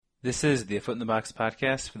This is the Foot in the Box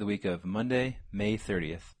podcast for the week of Monday, May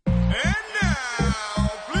 30th. And now,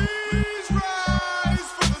 please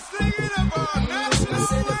rise for the singing of our national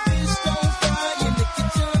anthem.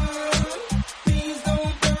 Beans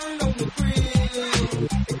don't burn on the grill.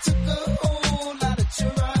 It took a whole lot of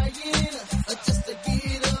trying just to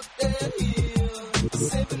get up that hill.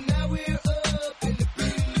 Say, but now we're up in the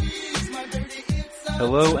breeze. My dirty inside.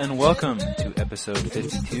 Hello and welcome to episode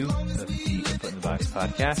 52 of the Foot in the Box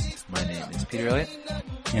podcast. My name is Peter Elliott.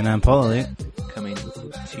 And I'm Paul Elliott. Coming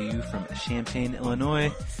to you from Champaign,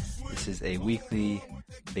 Illinois. This is a weekly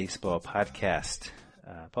baseball podcast.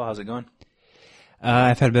 Paul, how's it going?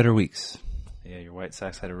 I've had better weeks. Yeah, your White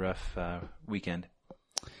Sox had a rough weekend.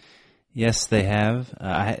 Yes, they have.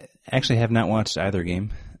 I actually have not watched either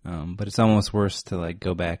game, but it's almost worse to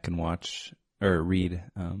go back and watch or read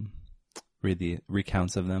the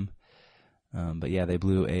recounts of them. But yeah, they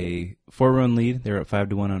blew a 4-run lead. They were up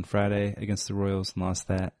 5-1 on Friday against the Royals and lost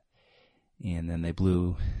that. And then they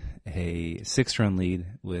blew a 6-run lead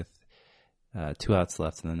with 2 outs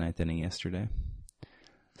left in the 9th inning yesterday.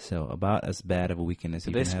 So about as bad of a weekend as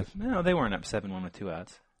you can have. No, they weren't up 7-1 with 2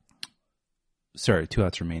 outs. Sorry, 2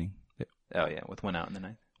 outs remaining. Oh yeah, with 1 out in the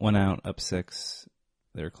 9th. 1 out, up 6.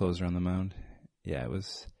 Their closer on the mound. Yeah, it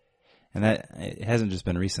was. And it hasn't just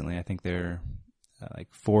been recently. I think they're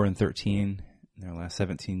 4-13 in their last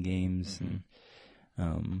 17 games. Mm-hmm.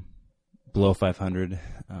 And below 500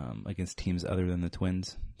 against teams other than the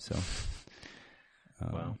Twins. So,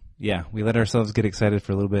 wow. Yeah, we let ourselves get excited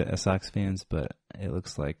for a little bit as Sox fans, but it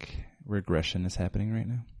looks like regression is happening right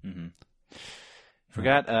now. Mm-hmm.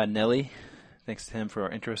 Forgot Nelly. Thanks to him for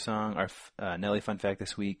our intro song. Our Nelly fun fact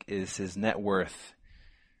this week is his net worth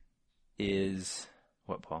is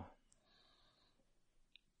what, Paul?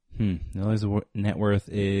 Nelly's net worth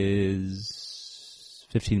is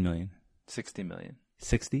 $15 million. $60 million.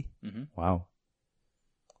 60? Mm-hmm. Wow.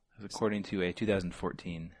 According to a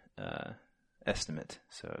 2014 estimate,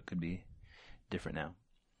 so it could be different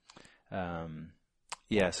now.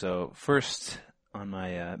 Yeah, so first on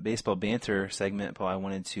my baseball banter segment, Paul, I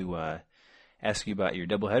wanted to ask you about your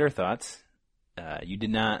doubleheader thoughts. You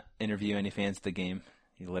did not interview any fans at the game.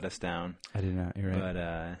 You let us down. I did not, you're right.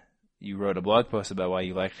 But you wrote a blog post about why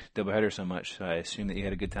you liked doubleheader so much, so I assume that you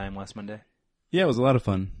had a good time last Monday? Yeah, it was a lot of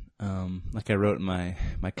fun. Like I wrote in my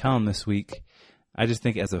column this week, I just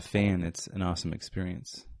think as a fan, it's an awesome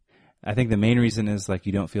experience. I think the main reason is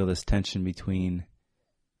you don't feel this tension between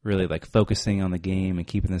really focusing on the game and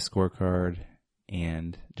keeping the scorecard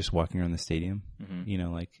and just walking around the stadium.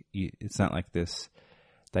 Mm-hmm. It's not like this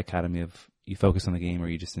dichotomy of you focus on the game or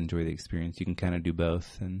you just enjoy the experience. You can kind of do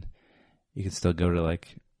both, and you can still go to a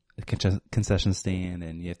concession stand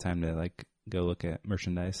and you have time to go look at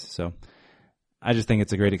merchandise. So I just think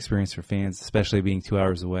it's a great experience for fans, especially being 2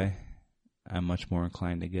 hours away. I'm much more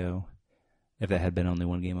inclined to go. If that had been only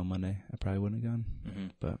one game on Monday, I probably wouldn't have gone. Mm-hmm.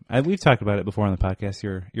 But we've talked about it before on the podcast.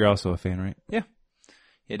 You're also a fan, right? Yeah.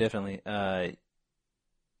 Yeah, definitely.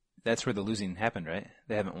 That's where the losing happened, right?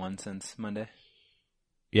 They haven't won since Monday.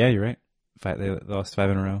 Yeah, you're right. They lost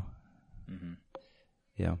 5 in a row. Mm-hmm.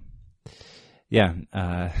 Yeah. Yeah,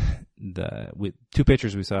 the 2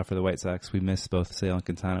 pitchers we saw for the White Sox, we missed both Sale and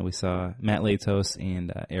Quintana. We saw Matt Latos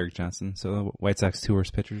and Eric Johnson. So the White Sox 2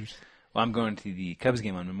 worst pitchers. Well, I'm going to the Cubs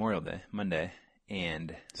game on Memorial Day, Monday,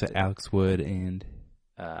 and so Alex Wood and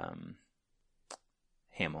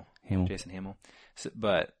Hamill, Jason Hamill. So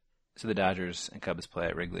the Dodgers and Cubs play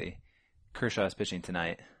at Wrigley. Kershaw's pitching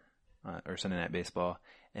tonight, or Sunday Night Baseball,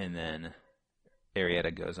 and then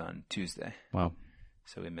Arrieta goes on Tuesday. Wow.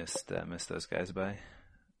 So we missed those guys by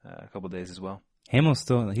a couple days as well. Hamill's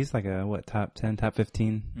still, he's top 10, top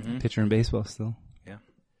 15 pitcher in baseball still. Yeah.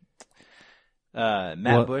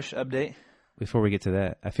 Matt Bush update. Before we get to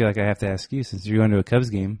that, I feel like I have to ask you, since you're going to a Cubs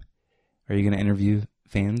game, are you going to interview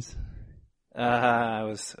fans? I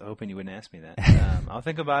was hoping you wouldn't ask me that. I'll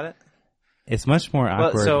think about it. It's much more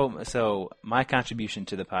awkward. Well, so my contribution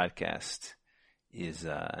to the podcast is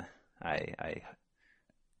I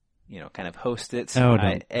kind of host it. Oh,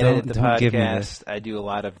 I edit the podcast. I do a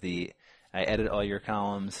lot of I edit all your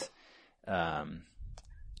columns. I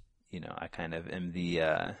kind of am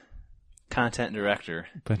the content director.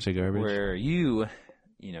 Bunch of garbage. Where you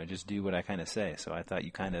just do what I kind of say. So I thought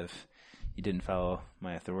you didn't follow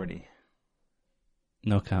my authority.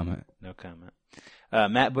 No comment.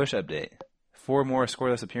 Matt Bush update. 4 more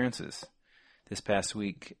scoreless appearances this past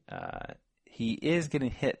week. He is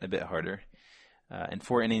getting hit a bit harder. In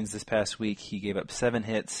 4 innings this past week, he gave up 7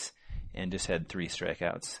 hits and just had 3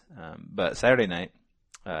 strikeouts. But Saturday night,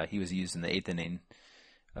 he was used in the 8th inning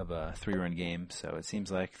of a 3-run game, so it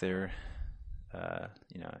seems like they're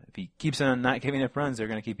if he keeps on not giving up runs, they're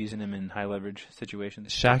going to keep using him in high leverage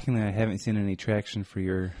situations. Shockingly, I haven't seen any traction for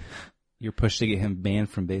your push to get him banned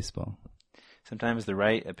from baseball. Sometimes the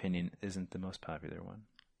right opinion isn't the most popular one.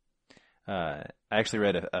 I actually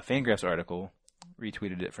read a Fangraphs article,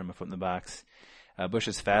 retweeted it from A Foot in the Box.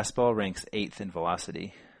 Bush's fastball ranks 8th in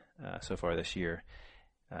velocity so far this year.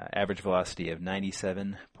 Average velocity of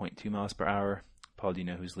 97.2 miles per hour. Paul, do you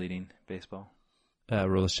know who's leading baseball?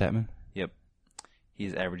 Aroldis Chapman. Yep.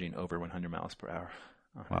 He's averaging over 100 miles per hour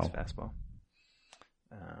on his fastball.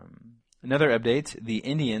 Another update, the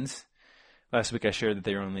Indians. Last week I shared that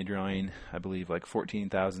they were only drawing, I believe, like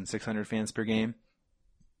 14,600 fans per game.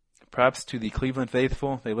 Props to the Cleveland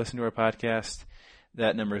faithful. They listen to our podcast.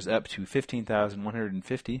 That number is up to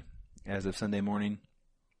 15,150 as of Sunday morning.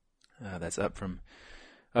 That's up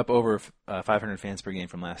over 500 fans per game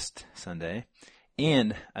from last Sunday.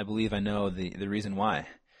 And I believe I know the reason why.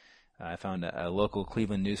 I found a local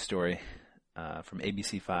Cleveland news story from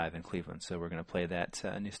ABC5 in Cleveland. So we're going to play that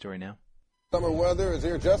news story now. Summer weather is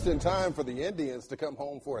here just in time for the Indians to come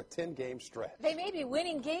home for a 10-game stretch. They may be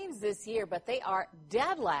winning games this year, but they are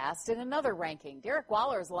dead last in another ranking. Derek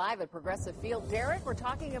Waller is live at Progressive Field. Derek, we're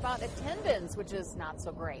talking about attendance, which is not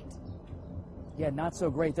so great. Yeah, not so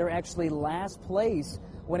great. They're actually last place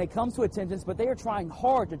when it comes to attendance, but they are trying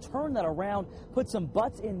hard to turn that around, put some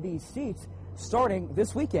butts in these seats starting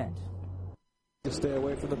this weekend. Stay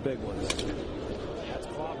away from the big ones. That's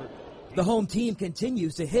clobbered. The home team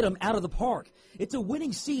continues to hit them out of the park. It's a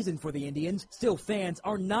winning season for the Indians. Still, fans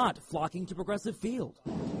are not flocking to Progressive Field.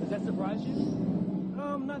 Does that surprise you?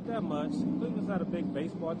 Not that much. Cleveland's not a big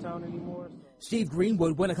baseball town anymore. Steve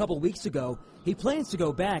Greenwood went a couple weeks ago. He plans to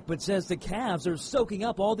go back, but says the Cavs are soaking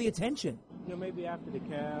up all the attention. Maybe after the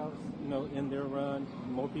Cavs, in their run,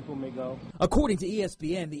 more people may go. According to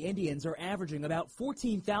ESPN, the Indians are averaging about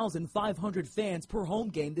 14,500 fans per home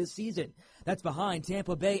game this season. That's behind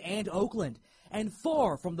Tampa Bay and Oakland, and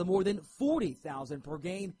far from the more than 40,000 per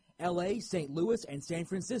game L.A., St. Louis, and San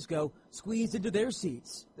Francisco squeezed into their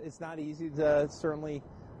seats. It's not easy to certainly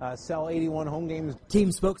sell 81 home games.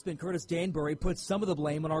 Team spokesman Curtis Danbury puts some of the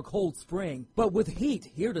blame on our cold spring, but with heat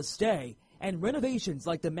here to stay and renovations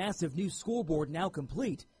like the massive new scoreboard now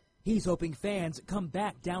complete, he's hoping fans come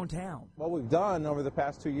back downtown. What we've done over the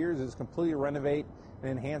past 2 years is completely renovate and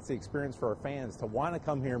enhance the experience for our fans to want to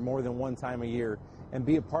come here more than one time a year and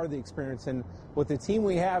be a part of the experience. And with the team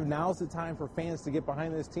we have, now's the time for fans to get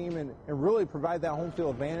behind this team and really provide that home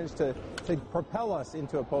field advantage to propel us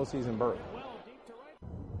into a postseason berth.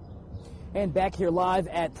 And back here live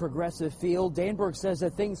at Progressive Field, Danberg says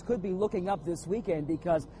that things could be looking up this weekend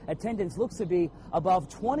because attendance looks to be above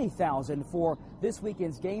 20,000 for this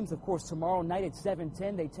weekend's games. Of course, tomorrow night at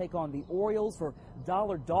 7:10, they take on the Orioles for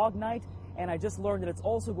Dollar Dog Night. And I just learned that it's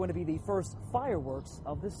also going to be the first fireworks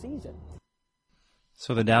of the season.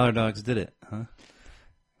 So the Dollar Dogs did it, huh?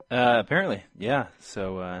 Apparently, yeah.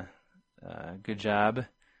 So good job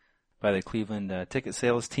by the Cleveland ticket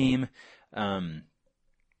sales team.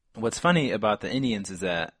 What's funny about the Indians is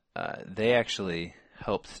that they actually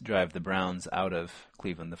helped drive the Browns out of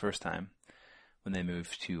Cleveland the first time when they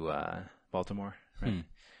moved to Baltimore. Right?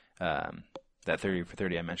 That 30 for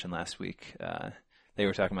 30 I mentioned last week. They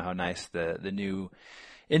were talking about how nice the new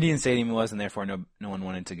Indian Stadium was, and therefore no one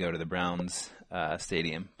wanted to go to the Browns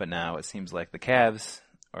stadium. But now it seems like the Cavs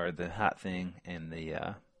are the hot thing, and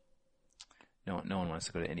no one wants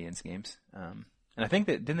to go to Indians games. And I think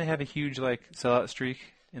that didn't they have a huge sellout streak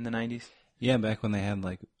in the 90s? Yeah, back when they had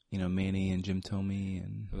Manny and Jim Thome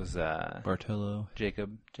and it was Bartolo,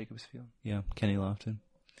 Jacobs Field. Yeah, Kenny Lofton.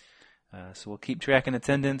 So we'll keep tracking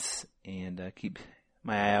attendance and keep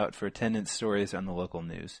my eye out for attendance stories on the local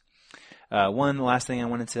news. One last thing I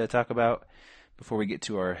wanted to talk about before we get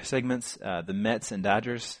to our segments, the Mets and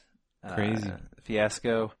Dodgers Crazy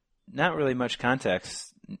fiasco. Not really much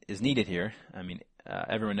context is needed here. I mean,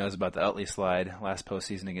 everyone knows about the Utley slide last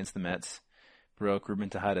postseason against the Mets. Broke Ruben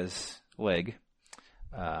Tejada's leg.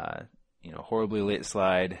 Horribly late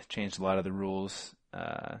slide, changed a lot of the rules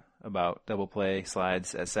about double play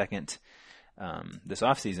slides at second this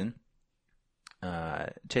offseason.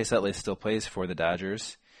 Chase Utley still plays for the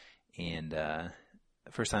Dodgers, and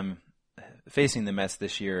first time facing the Mets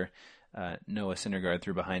this year, Noah Syndergaard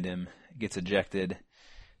threw behind him, gets ejected.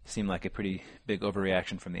 Seemed like a pretty big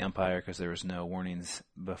overreaction from the umpire because there was no warnings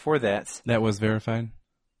before that. That was verified?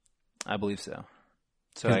 I believe so.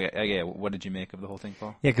 So, what did you make of the whole thing,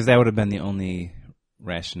 Paul? Yeah, because that would have been the only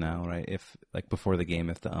rationale, right? If before the game,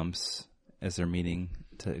 if the umps, as they're meeting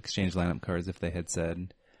to exchange lineup cards, if they had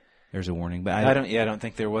said there's a warning, but I don't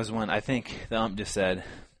think there was one. I think the ump just said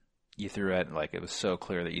you threw at it was so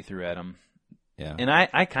clear that you threw at him Yeah. And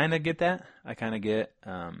I kind of get that. I kind of get,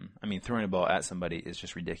 throwing a ball at somebody is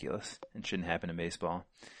just ridiculous and shouldn't happen in baseball.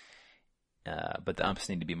 But the umps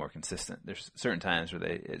need to be more consistent. There's certain times where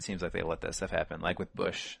it seems like they let that stuff happen, like with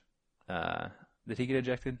Bush. Did he get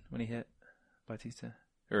ejected when he hit Bautista?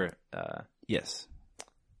 Yes.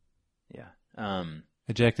 Yeah.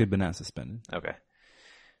 Ejected but not suspended. Okay.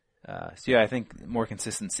 I think more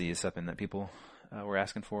consistency is something that people were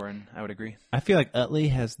asking for, and I would agree. I feel like Utley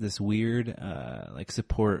has this weird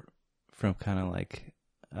support from kind of like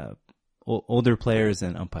older players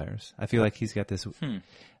and umpires. I feel like he's got this.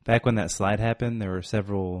 Back when that slide happened, there were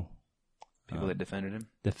several people that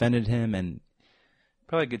defended him, and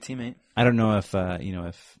probably a good teammate. I don't know if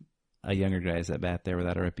if a younger guy is at bat there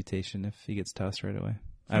without a reputation, if he gets tossed right away.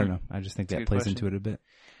 I don't know. I just think that plays into it a bit.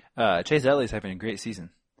 Chase Utley's having a great season.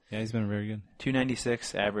 Yeah, he's been very good.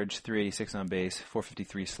 296 average, 386 on base,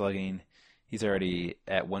 453 slugging. He's already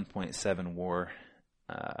at 1.7 WAR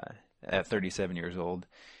at 37 years old.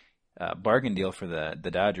 Bargain deal for the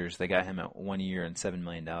Dodgers. They got him at 1 year and $7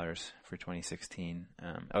 million for 2016.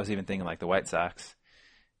 I was even thinking like the White Sox,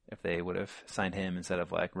 if they would have signed him instead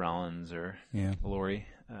of like Rollins or Laurie,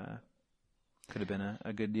 could have been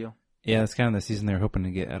a good deal. Yeah, that's kind of the season they were hoping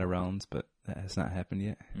to get out of Rollins, but that has not happened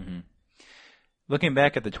yet. Mm-hmm. Looking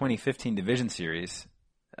back at the 2015 Division Series,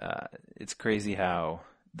 it's crazy how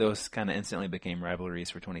those kind of instantly became rivalries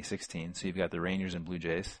for 2016. So you've got the Rangers and Blue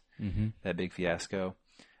Jays, that big fiasco.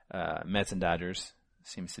 Mets and Dodgers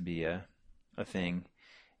seems to be a thing.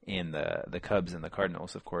 And the Cubs and the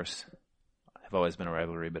Cardinals, of course, have always been a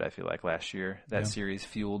rivalry, but I feel like last year that series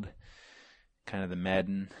fueled kind of the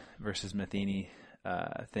Madden versus Matheny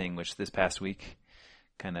thing, which this past week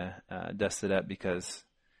kind of dusted up because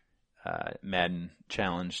Madden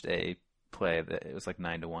challenged a play that it was like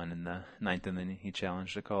 9-1 in the ninth, and then he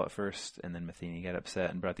challenged to call it first, and then Matheny got upset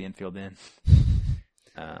and brought the infield in.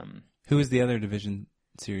 Who was the other division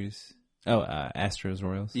series? Oh, Astros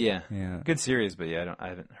Royals. Yeah, good series, but I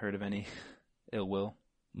haven't heard of any ill will.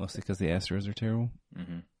 Mostly because the Astros are terrible.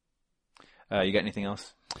 Mm-hmm. You got anything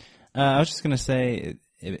else? I was just gonna say,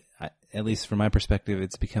 at least from my perspective,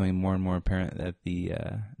 it's becoming more and more apparent that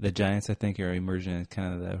the Giants, I think, are emerging as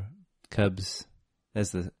kind of the Cubs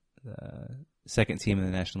as the second team in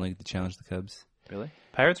the National League to challenge the Cubs. Really?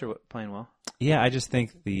 Pirates are playing well. Yeah, I just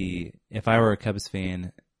think if I were a Cubs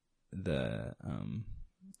fan, the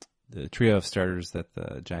trio of starters that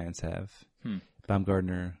the Giants have,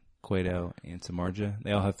 Baumgartner, Cueto, and Samardzija,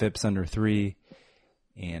 they all have FIPS under 3,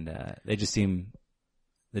 and they just seem,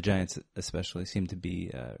 the Giants especially, seem to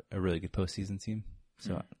be a really good postseason team.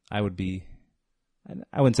 So I would be,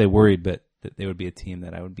 I wouldn't say worried, but that they would be a team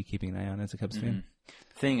that I would be keeping an eye on as a Cubs fan.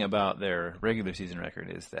 The thing about their regular season record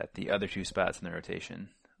is that the other two spots in the rotation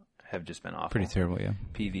have just been awful. Pretty terrible, yeah.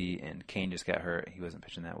 PV and Kane just got hurt. He wasn't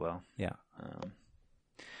pitching that well. Yeah.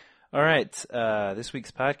 All right. This week's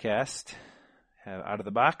podcast, have Out of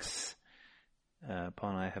the Box. Paul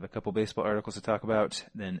and I have a couple baseball articles to talk about.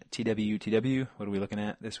 Then TW. What are we looking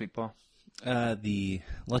at this week, Paul? The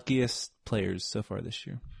luckiest players so far this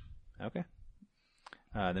year. Okay.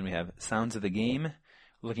 Then we have Sounds of the Game,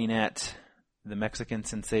 looking at the Mexican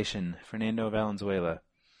sensation, Fernando Valenzuela.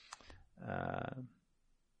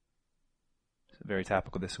 Very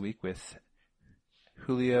topical this week with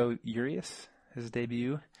Julio Urias, his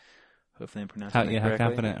debut. Hopefully I'm pronouncing that correctly. How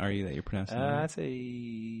confident are you that you're pronouncing that? I'd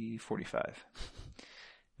say 45.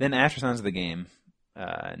 Then after Sounds of the Game,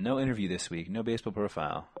 no interview this week, no baseball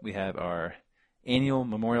profile. We have our annual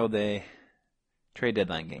Memorial Day trade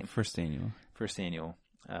deadline game. First annual.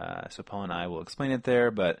 So Paul and I will explain it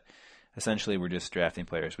there, but essentially we're just drafting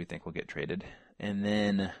players we think will get traded. And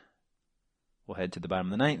then we'll head to the bottom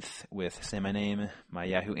of the ninth with Say My Name, my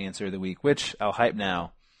Yahoo Answer of the Week, which I'll hype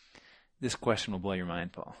now. This question will blow your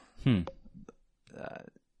mind, Paul.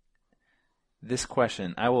 This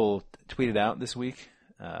question, I will tweet it out this week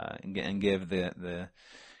and give the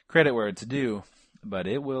credit where it's due, but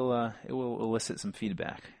it will elicit some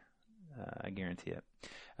feedback. I guarantee it.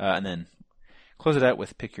 And then close it out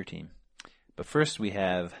with Pick Your Team. But first we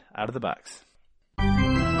have Out of the Box.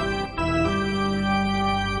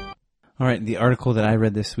 All right, the article that I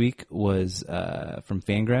read this week was from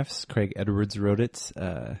Fangraphs. Craig Edwards wrote it.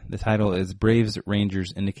 The title is Braves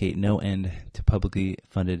Rangers Indicate No End to Publicly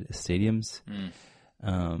Funded Stadiums.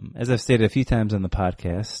 As I've stated a few times on the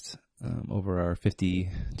podcast over our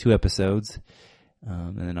 52 episodes,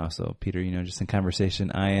 and then also, Peter, just in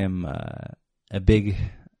conversation, I am a big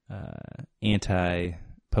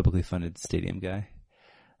anti-publicly funded stadium guy.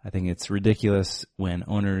 I think it's ridiculous when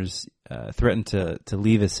owners threaten to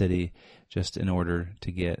leave a city just in order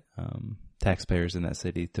to get taxpayers in that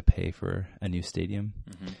city to pay for a new stadium.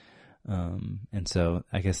 And so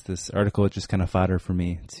I guess this article is just kind of fodder for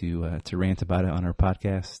me to rant about it on our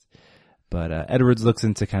podcast. But Edwards looks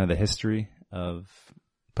into kind of the history of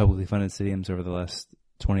publicly funded stadiums over the last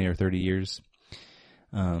 20 or 30 years.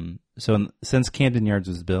 Since Camden Yards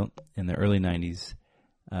was built in the early 90s,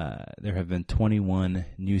 there have been 21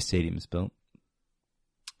 new stadiums built.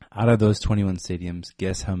 Out of those 21 stadiums,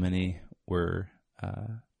 guess how many were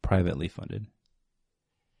privately funded?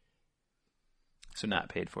 So not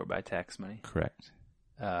paid for by tax money? Correct.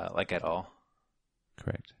 Like at all?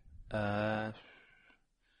 Correct. I'll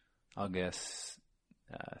guess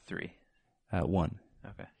 3. 1.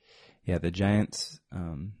 Okay. Yeah, the Giants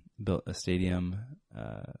built a stadium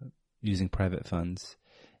using private funds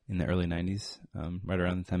in the early 90s, right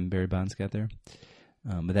around the time Barry Bonds got there.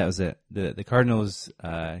 But that was it. The Cardinals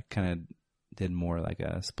kind of did more like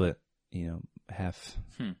a split, half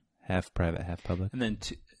private, half public. And then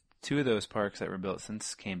two of those parks that were built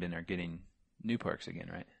since Camden are getting new parks again,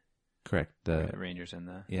 right? Correct. The Rangers and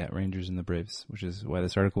the Rangers and the Braves, which is why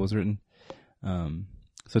this article was written.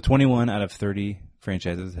 So 21 out of 30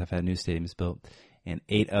 franchises have had new stadiums built, and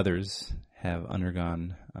 8 others have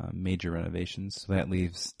undergone major renovations. So that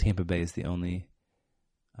leaves Tampa Bay as the only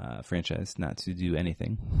franchise not to do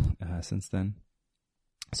anything since then.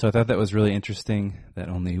 So I thought that was really interesting that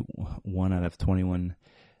only 1 out of 21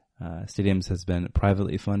 stadiums has been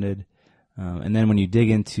privately funded. And then when you dig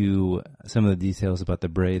into some of the details about the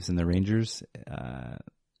Braves and the Rangers,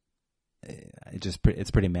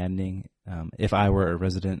 it's pretty maddening. If I were a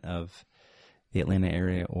resident of the Atlanta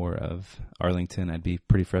area or of Arlington, I'd be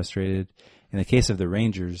pretty frustrated. In the case of the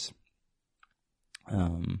Rangers,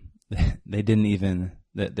 they didn't even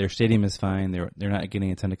their stadium is fine. They're not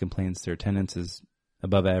getting a ton of complaints. Their attendance is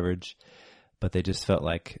above average, but they just felt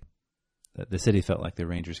like the city felt like the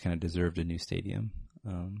Rangers kind of deserved a new stadium.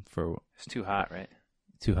 It's too hot, right?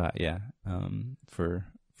 Too hot, yeah.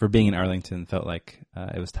 For being in Arlington, felt like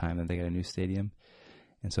it was time that they got a new stadium,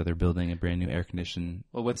 and so they're building a brand new air conditioned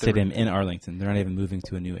stadium in Arlington. They're not even moving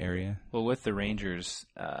to a new area. Well, with the Rangers,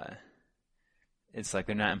 it's like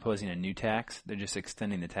they're not imposing a new tax; they're just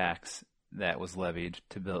extending the tax that was levied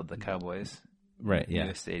to build the Cowboys'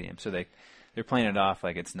 new stadium. So they're playing it off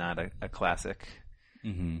like it's not a classic.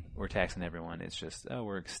 Mm-hmm. We're taxing everyone. It's just,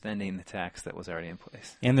 we're extending the tax that was already in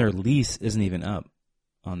place. And their lease isn't even up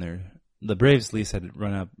on the Braves lease had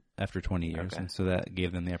run up after 20 years, and so that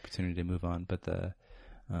gave them the opportunity to move on. But the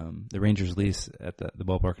Rangers lease at the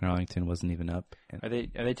ballpark in Arlington wasn't even up. Are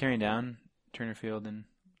they tearing down Turner Field and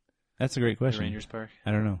that's a great question. The Rangers Park?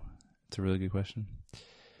 I don't know. It's a really good question.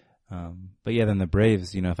 But yeah, then the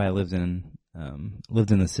Braves, if I lived in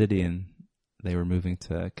the city and they were moving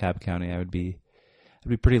to Cobb County, I'd be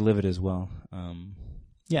pretty livid as well.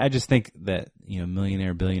 I just think that,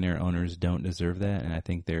 millionaire, billionaire owners don't deserve that. And I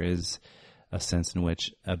think there is a sense in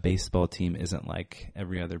which a baseball team isn't like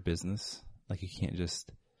every other business. Like you can't just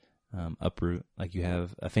uproot. Like you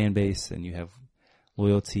have a fan base and you have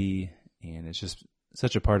loyalty, and it's just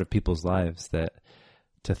such a part of people's lives that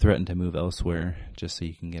to threaten to move elsewhere just so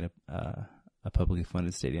you can get a publicly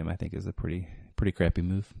funded stadium, I think is a pretty crappy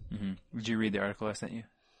move. Mm-hmm. Did you read the article I sent you?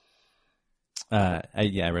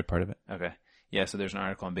 I read part of it. Okay. Yeah, so there's an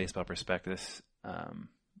article on Baseball Prospectus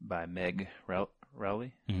by Meg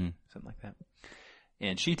Rowley, something like that.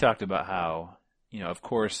 And she talked about how, of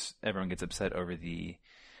course, everyone gets upset over the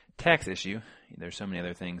tax issue. There's so many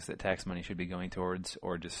other things that tax money should be going towards,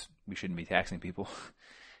 or just we shouldn't be taxing people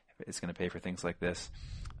if it's going to pay for things like this.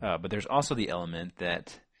 But there's also the element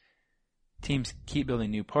that teams keep building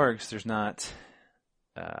new parks. There's not,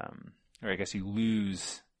 or I guess you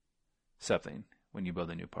lose something when you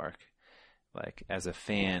build a new park. Like as a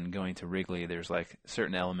fan going to Wrigley, there's like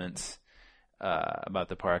certain elements about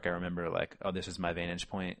the park. I remember like, oh, this is my vantage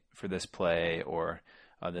point for this play, or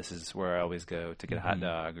this is where I always go to get a hot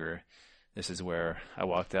dog, or this is where I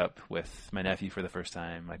walked up with my nephew for the first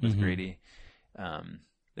time, like with Grady.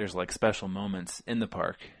 There's like special moments in the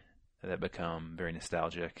park that become very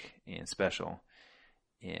nostalgic and special,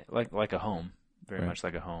 and like a home, very much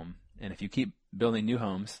like a home. And if you keep building new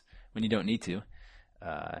homes when you don't need to,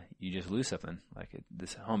 you just lose something. Like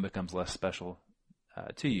this home becomes less special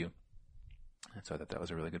to you. And so I thought that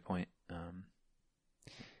was a really good point.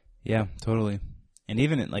 Yeah, totally. And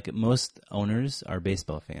even like most owners are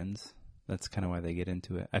baseball fans. That's kind of why they get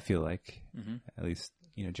into it. I feel like, at least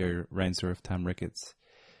Jerry Reinsdorf, Tom Ricketts,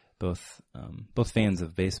 both fans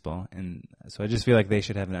of baseball, and so I just feel like they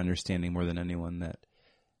should have an understanding more than anyone that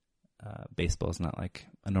baseball is not like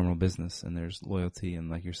a normal business, and there's loyalty, and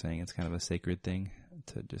like you're saying, it's kind of a sacred thing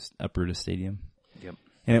to just uproot a stadium. Yep.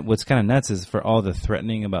 And what's kind of nuts is for all the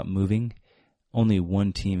threatening about moving, only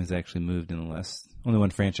one team has actually moved only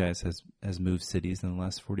one franchise has moved cities in the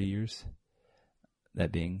last 40 years.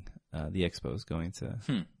 That being the Expos going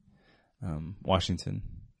to Washington.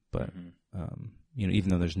 But, even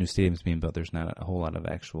though there's new stadiums being built, there's not a whole lot of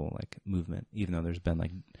actual movement, even though there's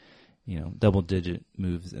been double-digit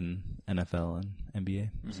moves in NFL and NBA.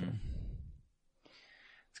 So.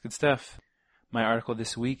 It's good stuff. My article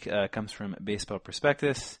this week comes from Baseball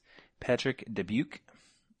Prospectus, Patrick Dubuque,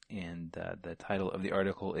 and the title of the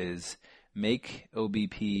article is Make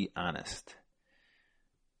OBP Honest.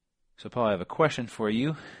 So, Paul, I have a question for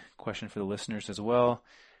you, question for the listeners as well.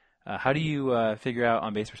 How do you figure out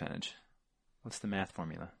on-base percentage? What's the math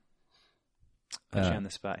formula? Put you on the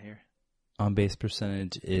spot here. On-base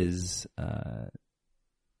percentage is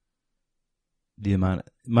the amount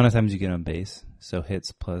of times you get on base, so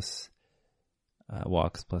hits plus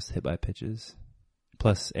walks plus hit by pitches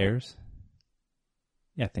plus errors.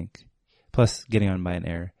 Yeah, I think. Plus getting on by an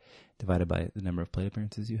error divided by the number of plate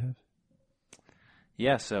appearances you have.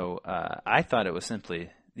 Yeah, so I thought it was simply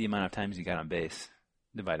the amount of times you got on base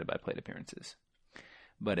divided by plate appearances.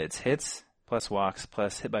 But it's hits plus walks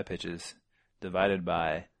plus hit by pitches divided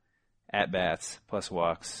by at-bats plus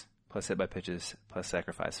walks plus hit by pitches plus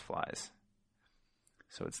sacrifice flies.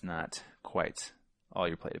 So it's not quite all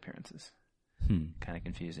your plate appearances. Kind of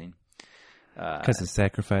confusing. Because a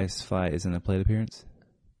sacrifice fly isn't a plate appearance?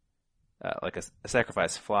 Like a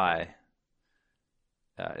sacrifice fly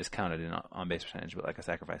is counted in on-base percentage, but like a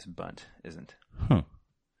sacrifice bunt isn't.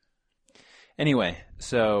 Anyway,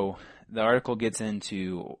 so the article gets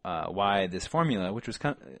into why this formula, which was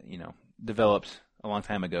developed a long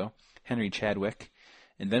time ago, Henry Chadwick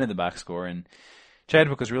invented the box score, and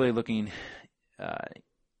Chadwick was really looking. I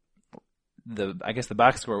guess the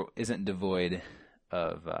box score isn't devoid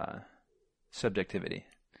of subjectivity.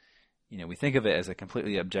 We think of it as a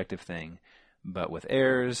completely objective thing, but with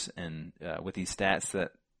errors and with these stats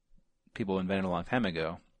that people invented a long time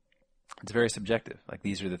ago, it's very subjective. Like,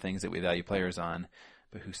 these are the things that we value players on,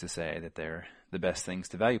 but who's to say that they're the best things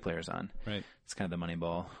to value players on? Right. It's kind of the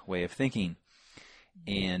Moneyball way of thinking.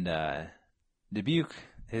 And Dubuque,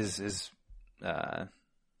 his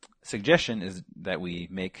suggestion is that we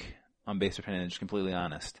make on-base percentage completely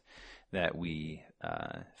honest, that we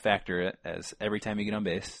factor it as every time you get on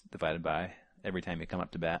base divided by every time you come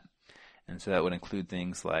up to bat. And so that would include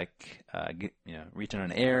things like reaching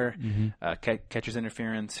on air, catcher's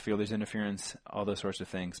interference, fielder's interference, all those sorts of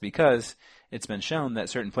things, because it's been shown that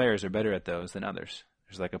certain players are better at those than others.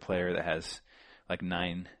 There's like a player that has like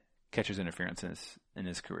 9 catcher's interferences in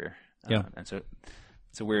his career. And so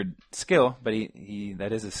it's a weird skill, but he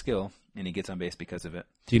that is a skill, and he gets on base because of it.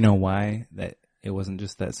 Do you know why that it wasn't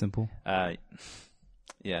just that simple?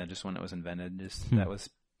 Yeah, just when it was invented, that was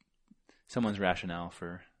someone's rationale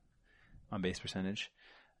for on-base percentage.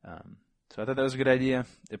 So I thought that was a good idea.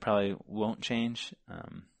 It probably won't change. But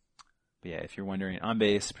yeah, if you're wondering,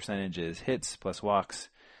 on-base percentage is hits plus walks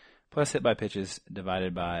plus hit by pitches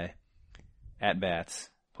divided by at-bats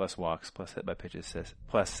plus walks plus hit by pitches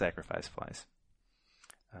plus sacrifice flies.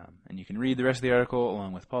 And you can read the rest of the article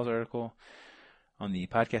along with Paul's article on the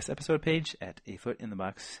podcast episode page at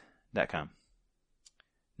afootinthebox.com.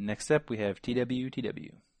 Next up, we have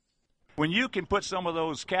TWTW. When you can put some of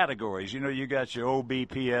those categories, you got your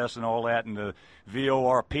OBPS and all that and the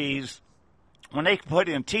VORPs, when they put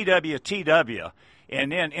in TWTW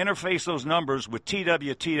and then interface those numbers with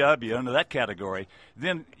TWTW under that category,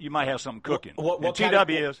 then you might have something cooking. What TW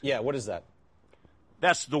is? Yeah, what is that?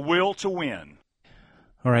 That's the will to win.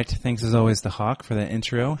 All right, thanks as always to Hawk for that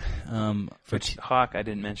intro. Hawk, I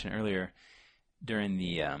didn't mention earlier, during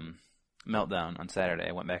the meltdown on Saturday,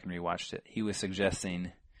 I went back and rewatched it. He was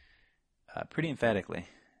suggesting pretty emphatically,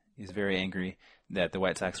 he's very angry that the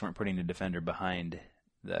White Sox weren't putting the defender behind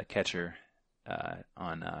the catcher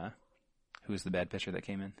on who was the bad pitcher that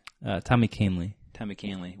came in? Tommy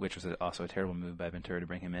Kahnle, which was also a terrible move by Ventura to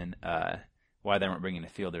bring him in. Why they weren't bringing a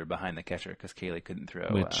fielder behind the catcher, because Kahnle couldn't throw.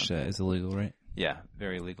 Which is illegal, right? Yeah,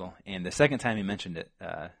 very illegal. And the second time he mentioned it,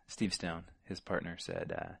 Steve Stone, his partner,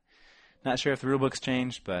 said, not sure if the rule book's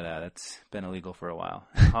changed, but that's been illegal for a while.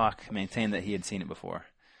 And Hawk maintained that he had seen it before.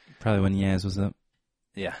 Probably when Yaz was up.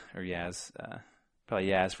 Yeah, or Yaz. Probably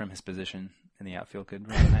Yaz from his position in the outfield could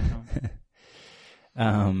run behind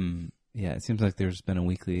home. Yeah, it seems like there's been a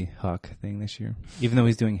weekly Hawk thing this year, even though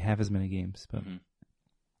he's doing half as many games. But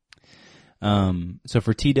so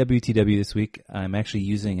for TWTW this week, I'm actually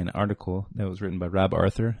using an article that was written by Rob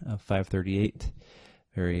Arthur of 538,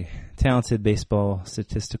 very talented baseball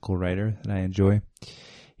statistical writer that I enjoy.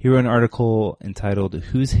 he wrote an article entitled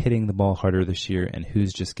 "Who's Hitting the Ball Harder This Year and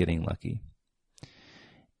Who's Just Getting Lucky?"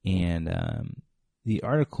 And the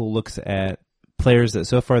article looks at players that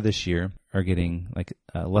so far this year are getting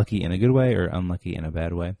lucky in a good way or unlucky in a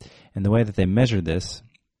bad way. And the way that they measure this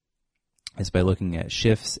is by looking at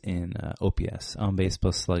shifts in OPS, on base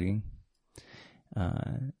plus slugging.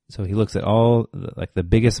 So he looks at all the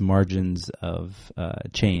biggest margins of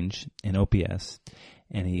change in OPS,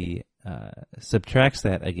 and he subtracts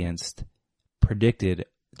that against predicted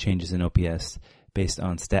changes in OPS based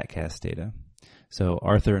on StatCast data. So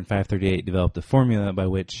Arthur in 538 developed a formula by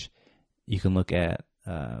which you can look at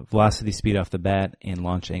velocity, speed off the bat, and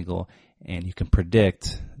launch angle, and you can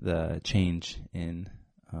predict the change in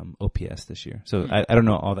OPS this year. So I don't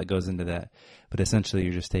know all that goes into that, but essentially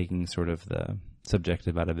you're just taking sort of the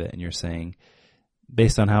subjective out of it, and you're saying,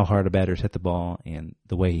 based on how hard a batter's hit the ball and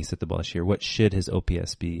the way he's hit the ball this year, what should his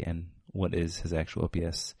OPS be and what is his actual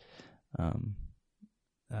OPS,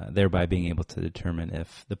 thereby being able to determine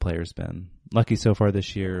if the player's been lucky so far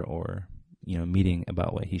this year or, meeting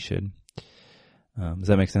about what he should. Does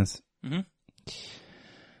that make sense? Mm-hmm.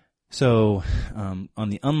 So, on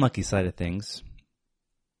the unlucky side of things,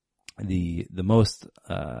 the most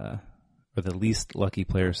or the least lucky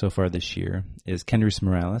player so far this year is Kendrys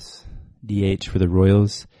Morales, DH for the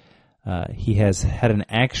Royals. He has had an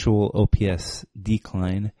actual OPS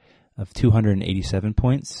decline of 287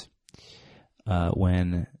 points.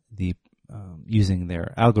 When using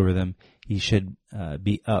their algorithm, he should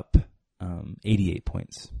be up 88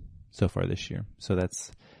 points so far this year. So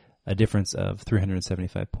that's a difference of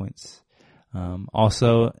 375 points.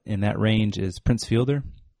 Also in that range is Prince Fielder,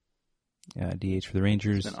 DH for the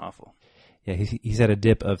Rangers. It's been awful. Yeah, he's had a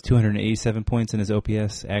dip of 287 points in his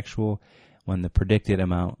OPS actual, when the predicted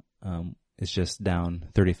amount is just down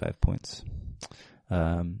 35 points.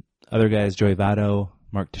 Other guys, Joey Votto,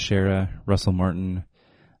 Mark Teixeira, Russell Martin,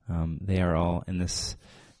 they are all in this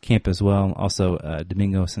camp as well. Also,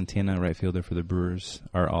 Domingo Santana, right fielder for the Brewers,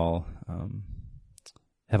 have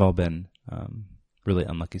all been really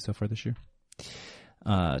unlucky so far this year.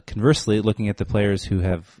 Conversely, looking at the players who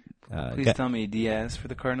have... Please tell me Diaz for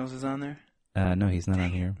the Cardinals is on there? No, he's not on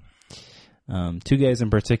here. Two guys in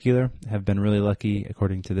particular have been really lucky,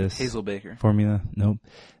 according to this Hazel Baker formula. Nope.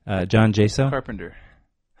 John Jaso. Carpenter.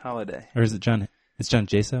 Holiday. Or is it John? It's John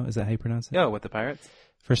Jaso. Is that how you pronounce it? Oh, with the Pirates?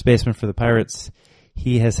 First baseman for the Pirates.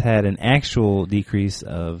 He has had an actual decrease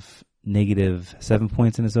of negative 7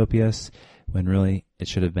 points in his OPS, when really it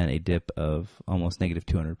should have been a dip of almost negative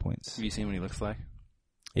 200 points. Have you seen what he looks like?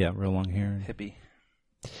 Yeah, real long hair. Hippie.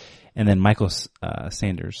 And then Michael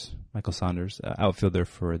Saunders, outfielder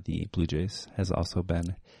for the Blue Jays, has also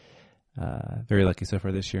been very lucky so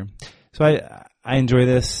far this year. So I enjoy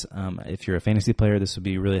this. If you're a fantasy player, this would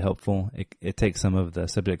be really helpful. It takes some of the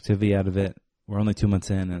subjectivity out of it. We're only 2 months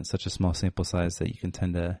in, and it's such a small sample size that you can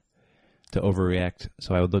tend to overreact.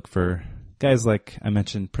 So I would look for guys like I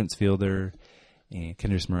mentioned, Prince Fielder and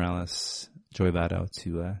Kendrys Morales, Joey Votto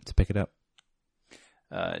to pick it up.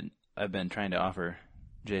 I've been trying to offer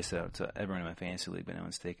Jaso to everyone in my fantasy league, but no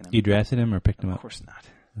one's taken him. You drafted him or picked him up? Of course not.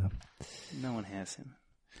 No one has him.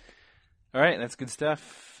 All right, that's good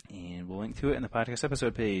stuff, and we'll link to it in the podcast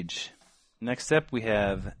episode page. Next up, we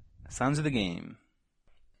have Sounds of the Game.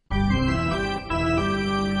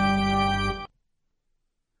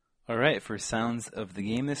 All right, for Sounds of the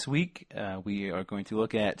Game this week, we are going to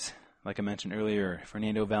look at, like I mentioned earlier,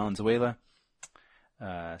 Fernando Valenzuela.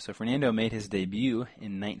 So Fernando made his debut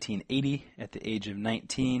in 1980 at the age of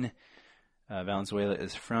 19. Valenzuela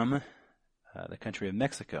is from the country of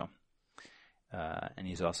Mexico, and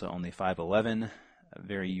he's also only 5'11", a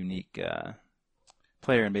very unique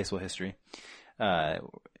player in baseball history.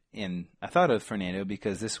 And I thought of Fernando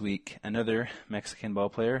because this week another Mexican ball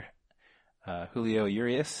player, Julio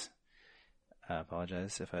Urias,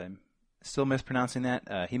 apologize if I'm still mispronouncing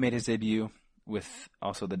that, he made his debut with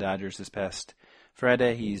also the Dodgers this past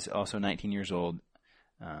Friday. He's also 19 years old,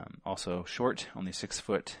 also short, only 6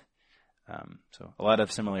 foot. So a lot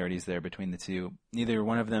of similarities there between the two. Neither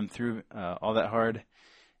one of them threw all that hard.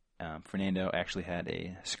 Fernando actually had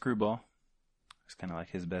a screwball. It's kind of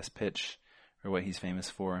like his best pitch, or what he's famous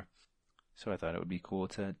for. So I thought it would be cool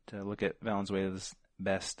to look at Valenzuela's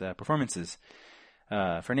best performances.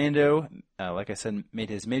 Fernando, like I said, made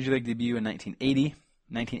his major league debut in 1980.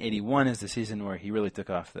 1981 is the season where he really took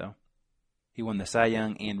off, though. He won the Cy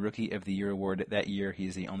Young and Rookie of the Year award that year. He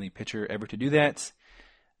is the only pitcher ever to do that.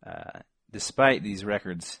 Despite these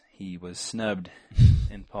records, he was snubbed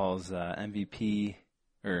in Paul's MVP,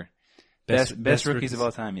 or best rookies of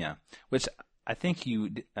all time, yeah. Which I think you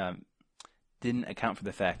didn't account for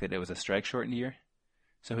the fact that it was a strike-shortened year.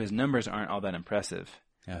 So his numbers aren't all that impressive.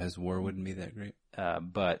 Yeah, his WAR wouldn't be that great.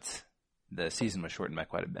 But the season was shortened by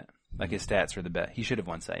quite a bit. Like his stats were the best. He should have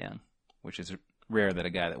won Cy Young, which is rare that a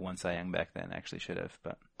guy that won Cy Young back then actually should have.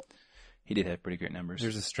 But he did have pretty great numbers.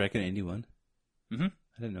 There's a strike in 81. Mm-hmm.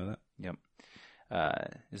 I didn't know that. Yep.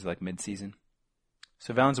 It was like mid-season.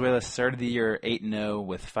 So Valenzuela started the year 8-0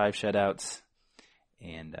 with 5 shutouts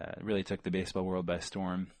and really took the baseball world by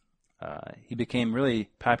storm. He became really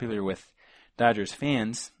popular with Dodgers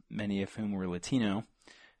fans, many of whom were Latino,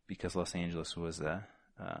 because Los Angeles was,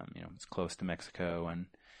 it's close to Mexico, and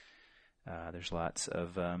there's lots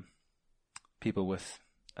of people with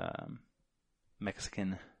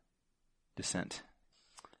Mexican descent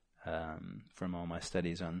from all my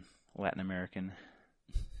studies on Latin American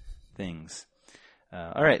things.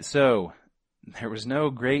 All right, so there was no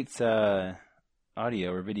great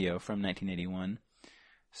audio or video from 1981,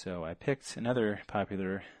 so I picked another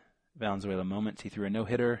popular Valenzuela moment. He threw a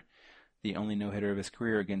no-hitter, the only no-hitter of his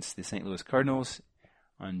career, against the St. Louis Cardinals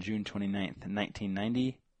on June 29th,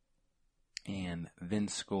 1990, and Vin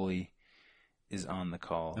Scully is on the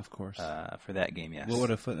call, of course, for that game. Yes. What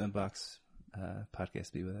would a Foot in the Box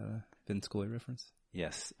podcast be without a Vin Scully reference?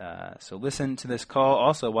 Yes. So listen to this call.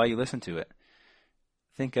 Also, while you listen to it,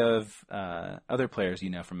 think of other players you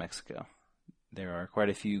know from Mexico. There are quite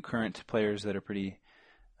a few current players that are pretty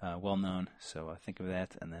well known. So think of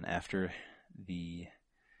that, and then after the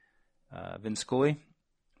Vin Scully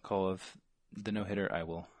call of the no-hitter, I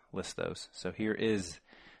will list those. So here is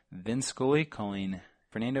Vin Scully calling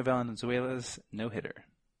Fernando Valenzuela's no-hitter.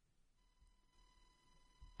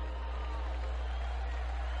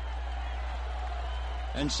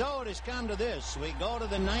 And so it has come to this. We go to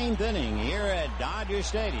the 9th inning here at Dodger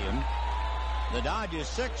Stadium. The Dodgers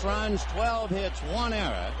 6 runs, 12 hits, 1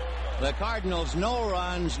 error. The Cardinals no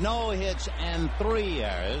runs, no hits, and 3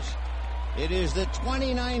 errors. It is the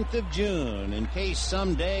 29th of June. In case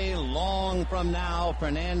someday, long from now,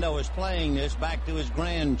 Fernando is playing this back to his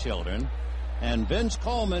grandchildren. And Vince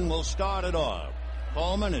Coleman will start it off.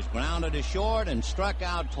 Coleman is grounded to short and struck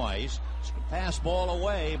out twice. Pass ball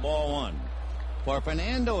away, ball 1. For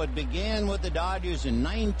Fernando, it began with the Dodgers in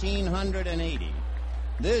 1980.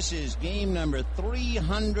 This is game number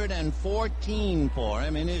 314 for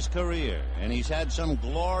him in his career, and he's had some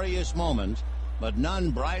glorious moments, but none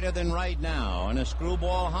brighter than right now in a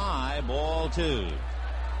screwball high, ball 2.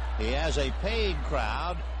 He has a paid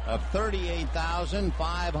crowd of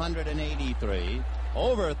 38,583,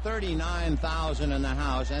 over 39,000 in the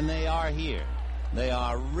house, and they are here. They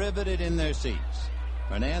are riveted in their seats.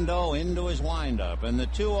 Fernando into his windup, and the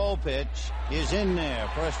 2-0 pitch is in there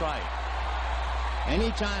for a strike.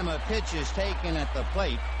 Anytime a pitch is taken at the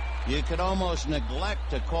plate, you could almost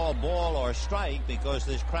neglect to call ball or strike because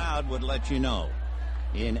this crowd would let you know.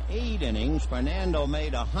 In 8 innings, Fernando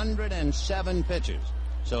made 107 pitches,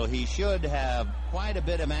 so he should have quite a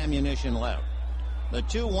bit of ammunition left. The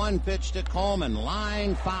 2-1 pitch to Coleman,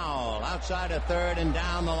 line foul, outside of third and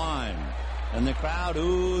down the line. And the crowd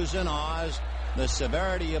oohs and ahs the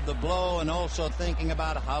severity of the blow and also thinking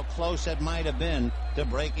about how close it might have been to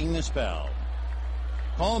breaking the spell.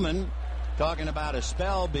 Coleman, talking about a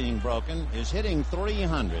spell being broken, is hitting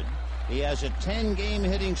 300. He has a 10-game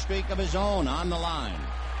hitting streak of his own on the line.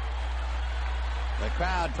 The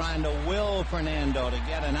crowd trying to will Fernando to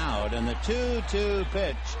get an out, and the 2-2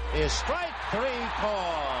 pitch is strike 3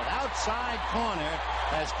 called. Outside corner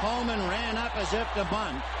as Coleman ran up as if to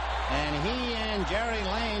bunt, and he and Jerry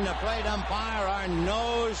Lane, the plate umpire, are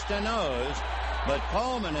nose to nose. But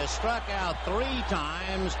Coleman has struck out 3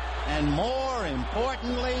 times, and more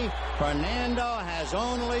importantly, Fernando has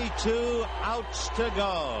only 2 outs to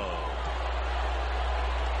go.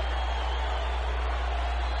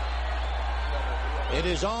 It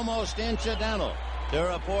is almost incidental to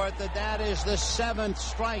report that that is the 7th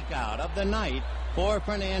strikeout of the night for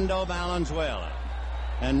Fernando Valenzuela.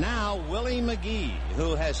 And now Willie McGee,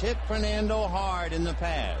 who has hit Fernando hard in the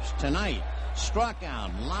past, tonight struck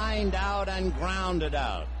out, lined out, and grounded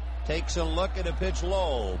out. Takes a look at a pitch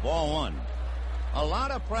low, ball 1. A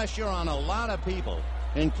lot of pressure on a lot of people,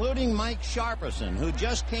 including Mike Sharperson, who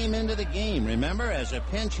just came into the game, remember, as a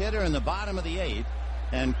pinch hitter in the bottom of the 8th.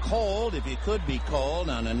 And cold, if you could be cold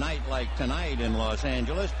on a night like tonight in Los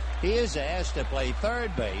Angeles, he is asked to play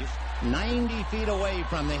third base 90 feet away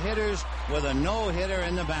from the hitters with a no-hitter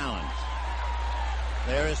in the balance.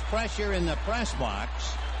 There is pressure in the press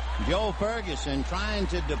box. Joe Ferguson trying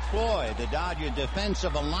to deploy the Dodger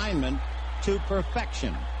defensive alignment to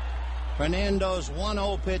perfection. Fernando's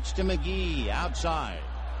 1-0 pitch to McGee outside.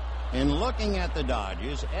 In looking at the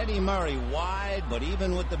Dodgers, Eddie Murray wide, but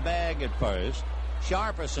even with the bag at first.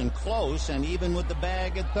 Sharperson close and even with the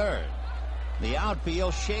bag at third. The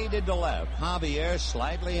outfield shaded to left. Javier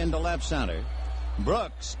slightly into left center.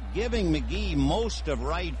 Brooks giving McGee most of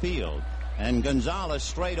right field, and Gonzalez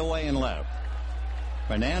straight away in left.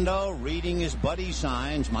 Fernando reading his buddy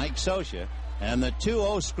signs, Mike Scioscia, and the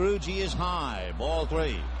 2-0 Scroogey is high, ball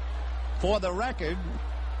 3. For the record,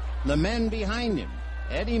 the men behind him,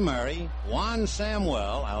 Eddie Murray, Juan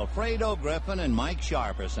Samuel, Alfredo Griffin, and Mike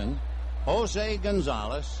Sharperson, Jose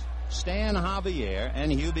Gonzalez, Stan Javier,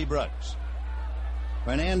 and Hubie Brooks.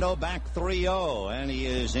 Fernando back 3-0, and he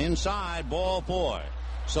is inside, ball 4.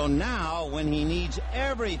 So now, when he needs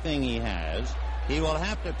everything he has, he will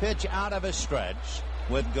have to pitch out of a stretch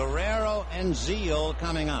with Guerrero and Zeal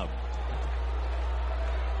coming up.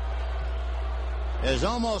 There's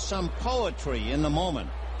almost some poetry in the moment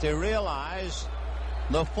to realize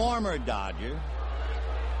the former Dodger,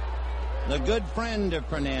 the good friend of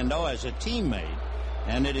Fernando as a teammate,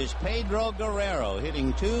 and it is Pedro Guerrero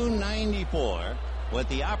hitting .294 with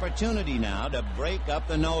the opportunity now to break up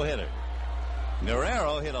the no-hitter.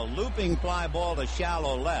 Guerrero hit a looping fly ball to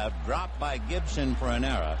shallow left, dropped by Gibson for an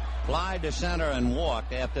error, fly to center and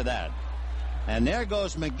walked after that. And there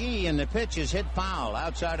goes McGee, and the pitch is hit foul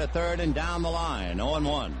outside of third and down the line,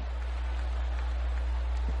 0-1.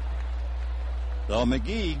 So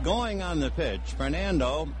McGee going on the pitch,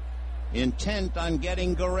 Fernando intent on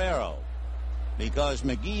getting Guerrero, because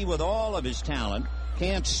McGee, with all of his talent,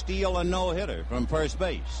 can't steal a no-hitter from first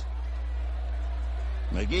base.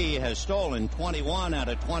 McGee has stolen 21 out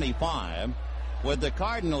of 25, with the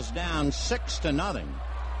Cardinals down 6-0.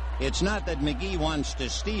 It's not that McGee wants to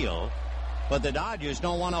steal, but the Dodgers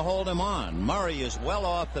don't want to hold him on. Murray is well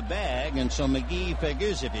off the bag, and so McGee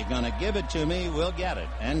figures, if you're going to give it to me, we'll get it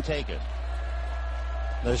and take it.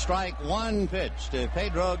 The strike one pitch to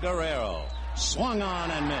Pedro Guerrero. Swung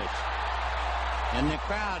on and missed. And the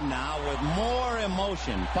crowd now with more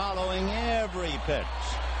emotion following every pitch.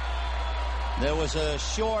 There was a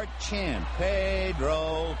short chant,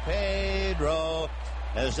 Pedro, Pedro,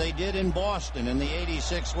 as they did in Boston in the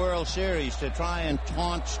 '86 World Series to try and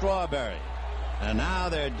taunt Strawberry. And now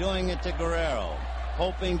they're doing it to Guerrero,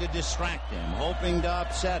 hoping to distract him, hoping to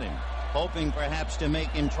upset him, hoping perhaps to make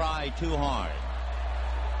him try too hard.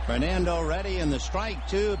 Fernando ready, and the strike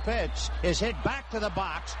two pitch is hit back to the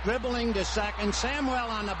box, dribbling to second. Samuel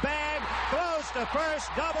on the bag, throws to first,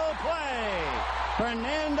 double play.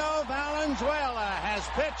 Fernando Valenzuela has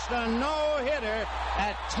pitched a no-hitter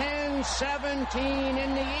at 10:17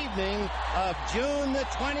 in the evening of June the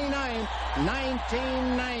 29th,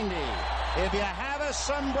 1990. If you have a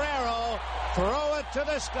sombrero, throw it to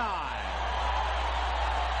the sky.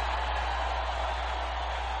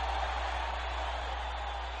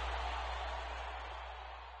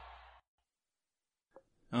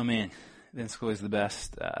 Oh, man. Vince Scully's the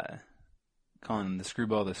best. Calling the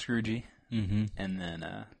screwball the Scroogey. Mm-hmm. And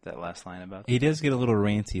then that last line about He does get a little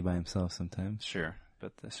ranty by himself sometimes. Sure.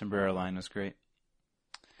 But the sombrero line was great.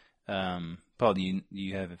 Paul, do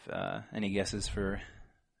you have any guesses for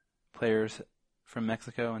players from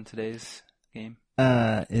Mexico in today's game?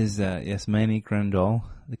 Yes, Manny Grandal,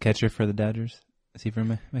 the catcher for the Dodgers? Is he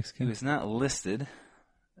from Mexico? He was not listed.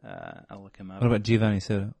 I'll look him up. What about Giovanni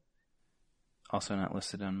Soto? Also not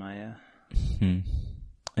listed on my...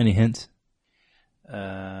 Any hints?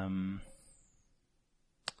 One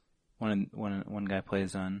guy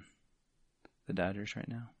plays on the Dodgers right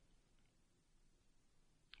now.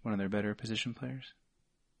 One of their better position players.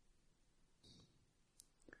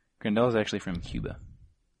 Grandal is actually from Cuba.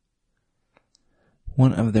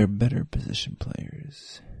 One of their better position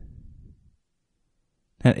players.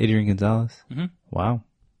 Adrian Gonzalez? Mm-hmm. Wow.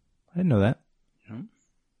 I didn't know that. Mm-hmm.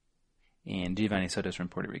 And Giovanni Soto's from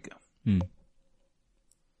Puerto Rico.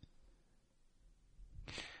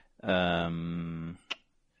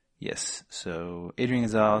 Yes, so Adrian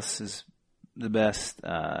Gonzalez is the best.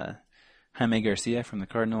 Jaime Garcia from the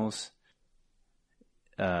Cardinals.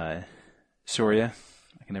 Soria,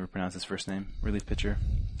 I can never pronounce his first name, relief pitcher.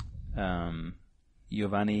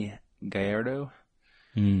 Giovanni Gallardo.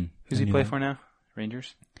 Who's he play for now?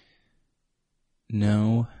 Rangers?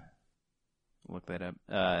 No. Look that up.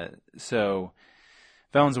 So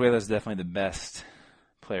Valenzuela is definitely the best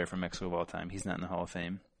player from Mexico of all time. He's not in the Hall of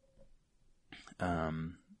Fame.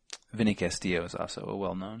 Vinny Castillo is also a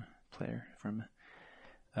well-known player from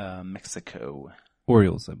Mexico.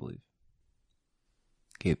 Orioles, I believe.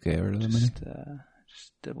 Gabe Gallardo.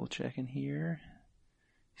 Just double-checking here.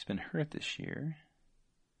 He's been hurt this year.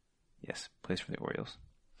 Yes, plays for the Orioles.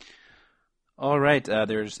 All right,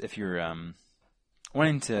 if you're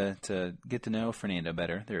wanting to get to know Fernando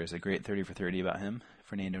better, there is a great 30 for 30 about him,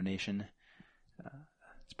 Fernando Nation.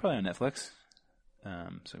 It's probably on Netflix.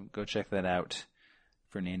 So go check that out.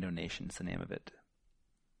 Fernando Nation's the name of it.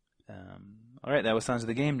 All right, that was Sounds of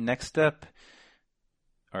the Game. Next up,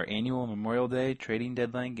 our annual Memorial Day trading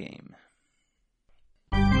deadline game.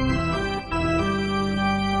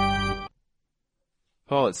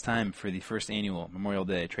 Paul, it's time for the first annual Memorial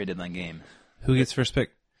Day trade deadline game. Who gets first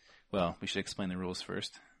pick? Well, we should explain the rules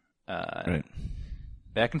first. Right.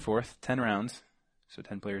 Back and forth, 10 rounds, so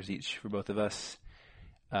 10 players each for both of us.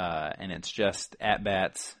 And it's just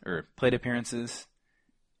at-bats, or plate appearances,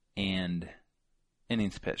 and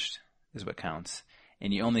innings pitched is what counts.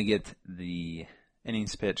 And you only get the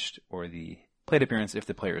innings pitched or the plate appearance if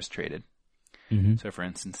the player is traded. Mm-hmm. So, for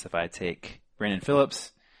instance, if I take Brandon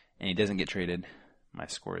Phillips and he doesn't get traded, my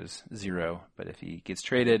score is 0. But if he gets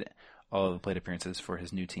traded, all of the plate appearances for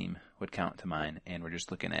his new team would count to mine. And we're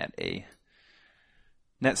just looking at a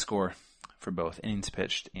net score for both innings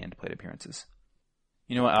pitched and plate appearances.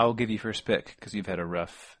 You know what? I'll give you first pick because you've had a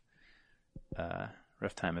rough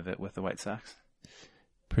time of it with the White Sox.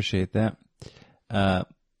 Appreciate that.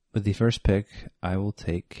 With the first pick, I will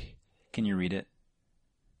take... Can you read it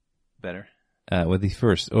better? With the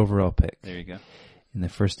first overall pick. There you go. In the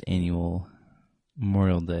first annual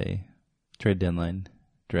Memorial Day trade deadline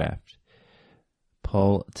draft,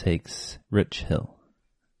 Paul takes Rich Hill.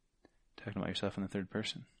 Talking about yourself in the third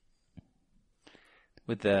person.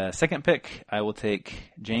 With the second pick, I will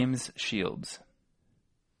take James Shields.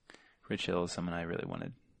 Rich Hill is someone I really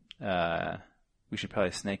wanted. We should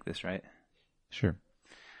probably snake this, right? Sure.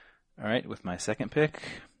 All right, with my second pick,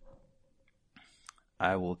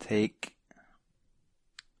 I will take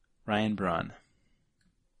Ryan Braun,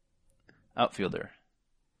 outfielder,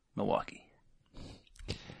 Milwaukee.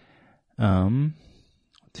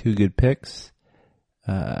 Two good picks.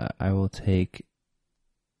 I will take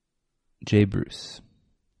Jay Bruce,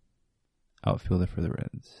 outfielder for the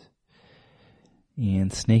Reds.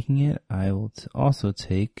 And snaking it, I will also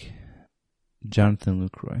take Jonathan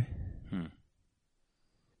Lucroy.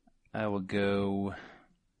 I will go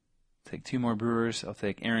take two more Brewers. I'll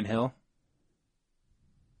take Aaron Hill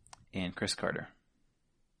and Chris Carter.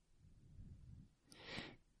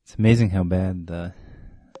 It's amazing how bad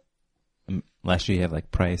last year you have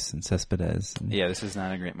like Price and Cespedes. And yeah, this is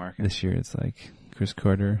not a great market. This year it's like Chris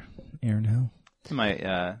Carter, Aaron Hill.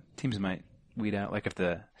 Teams might weed out. Like if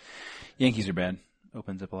the Yankees are bad,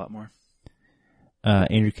 opens up a lot more.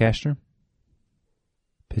 Andrew Cashner,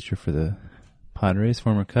 pitcher for the Padres,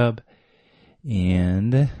 former Cub.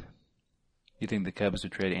 And you think the Cubs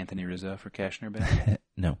would trade Anthony Rizzo for Cashner back?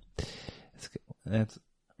 No. That's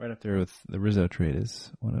right up there with the Rizzo trade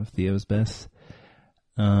is one of Theo's best.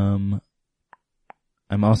 I'm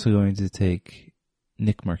also going to take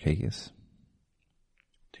Nick Markakis.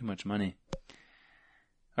 Too much money.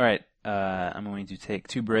 All right. I'm going to take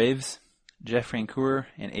two Braves, Jeff Francoeur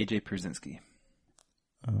and AJ Pierzynski.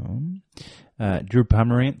 Drew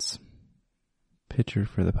Pomerantz, pitcher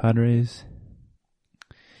for the Padres.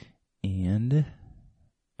 And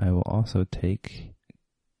I will also take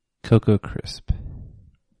Coco Crisp,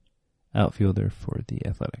 outfielder for the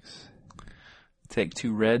Athletics. Take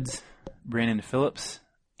two Reds, Brandon Phillips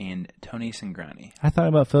and Tony Cingrani. I thought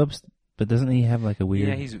about Phillips, but doesn't he have like a weird...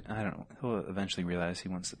 Yeah, I don't know. He'll eventually realize he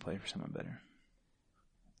wants to play for someone better.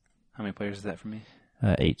 How many players is that for me?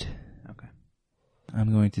 8. Okay.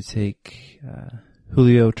 I'm going to take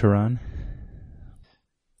Julio Teheran.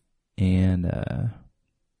 And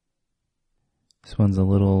this one's a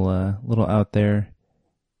little out there.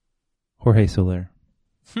 Jorge Soler.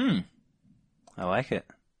 I like it.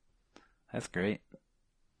 That's great.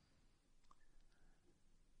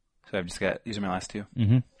 So I've just got, these are my last two.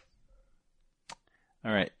 Mm-hmm.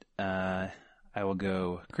 All right. I will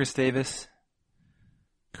go Chris Davis.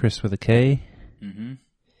 Chris with a K. Mm-hmm.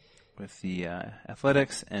 With the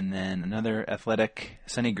Athletics, and then another Athletic,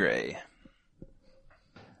 Sonny Gray.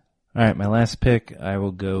 All right, my last pick, I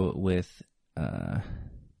will go with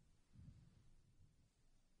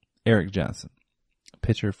Eric Johnson,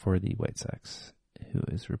 pitcher for the White Sox, who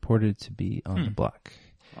is reported to be on the block.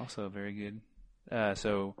 Also very good.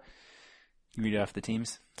 So, you read off the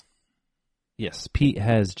teams? Yes, Pete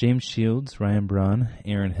has James Shields, Ryan Braun,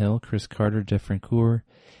 Aaron Hill, Chris Carter, Jeff Francoeur,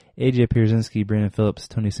 AJ Pierzynski, Brandon Phillips,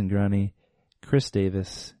 Tony Cingrani, Chris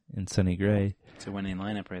Davis, and Sonny Gray. It's a winning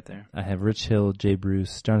lineup right there. I have Rich Hill, Jay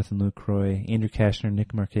Bruce, Jonathan Lucroy, Andrew Cashner,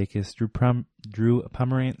 Nick Markakis, Drew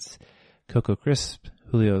Pomerantz, Coco Crisp,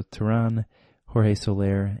 Julio Teheran, Jorge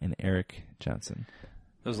Soler, and Eric Johnson.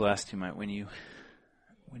 Those last two might win you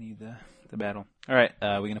the battle. All right,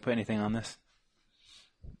 we going to put anything on this?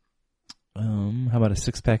 How about a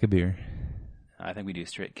 6-pack of beer? I think we do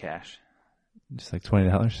straight cash. Just like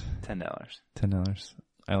 $20? $10. $10.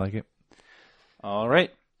 I like it. All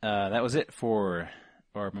right. That was it for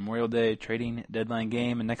our Memorial Day trading deadline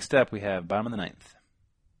game. And next up, we have bottom of the ninth.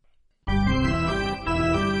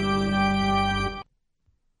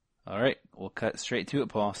 All right. We'll cut straight to it,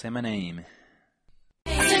 Paul. Say my name.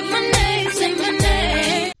 Say my name, say my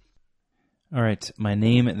name. All right. My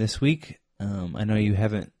name this week, I know you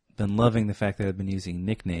haven't been loving the fact that I've been using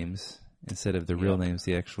nicknames instead of the real names,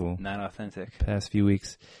 the actual Not authentic. past few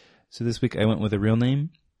weeks. So this week I went with a real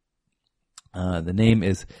name. The name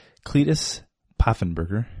is Cletus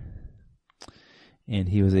Poffenberger, and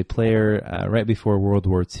he was a player right before World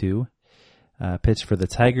War II. Pitched for the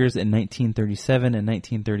Tigers in 1937 and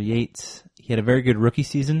 1938. He had a very good rookie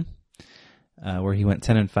season where he went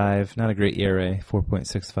 10-5. Not a great ERA,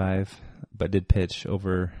 4.65, but did pitch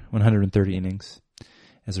over 130 innings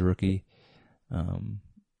as a rookie.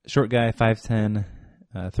 Short guy, 5'10",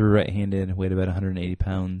 threw right-handed, weighed about 180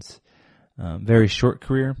 pounds. Very short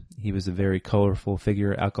career. He was a very colorful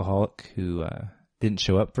figure, alcoholic, who didn't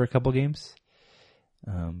show up for a couple games.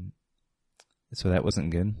 So that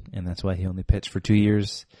wasn't good, and that's why he only pitched for 2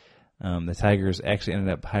 years. The Tigers actually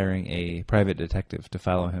ended up hiring a private detective to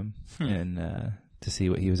follow him and to see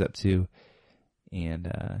what he was up to.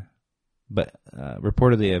 But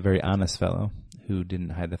reportedly a very honest fellow who didn't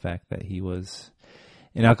hide the fact that he was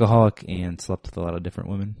an alcoholic and slept with a lot of different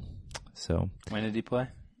women. So When did he play?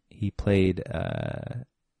 he played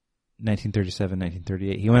 1937,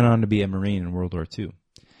 1938. He went on to be a Marine in World War II.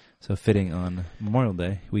 So fitting on Memorial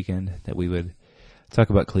Day weekend that we would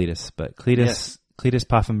talk about Cletus. But Cletus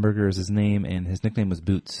Poffenberger is his name, and his nickname was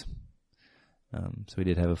Boots. So he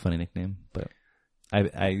did have a funny nickname. But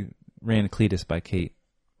I ran Cletus by Kate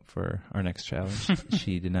for our next challenge.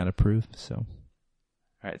 She did not approve, so...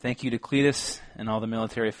 All right, thank you to Cletus and all the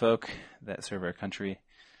military folk that serve our country.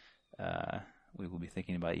 We will be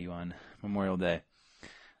thinking about you on Memorial Day.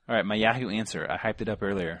 All right, my Yahoo answer. I hyped it up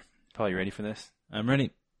earlier. Paul, you ready for this? I'm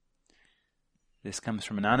ready. This comes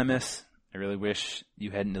from Anonymous. I really wish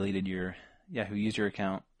you hadn't deleted your Yahoo user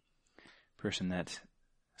account, person that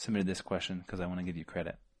submitted this question, because I want to give you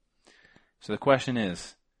credit. So the question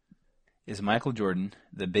is Michael Jordan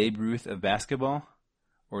the Babe Ruth of basketball?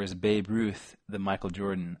 Or is Babe Ruth the Michael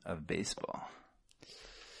Jordan of baseball?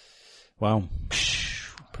 Wow.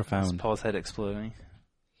 Profound. Is Paul's head exploding?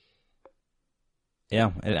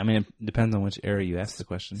 Yeah, I mean, it depends on which era you ask the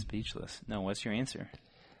question. Speechless. No, what's your answer?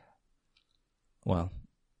 Well,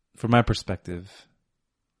 from my perspective,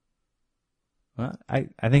 well,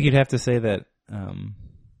 I think you'd have to say that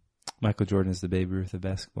Michael Jordan is the Babe Ruth of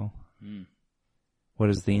basketball. What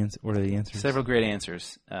is the answer? What are the answers? Several great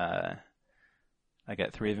answers. I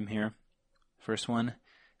got 3 of them here. First one,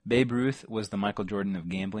 Babe Ruth was the Michael Jordan of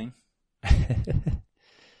gambling.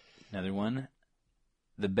 Another one,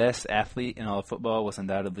 the best athlete in all of football was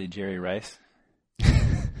undoubtedly Jerry Rice.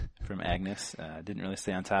 From Agnes. Didn't really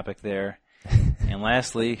stay on topic there. And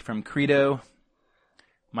lastly, from Credo,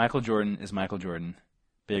 Michael Jordan is Michael Jordan.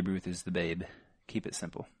 Babe Ruth is the Babe. Keep it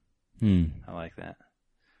simple. I like that.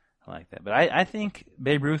 But I think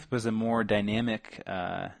Babe Ruth was a more dynamic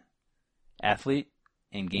athlete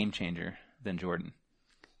and game changer than Jordan.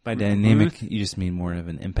 By dynamic, you just mean more of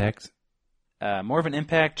an impact? More of an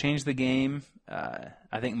impact, changed the game.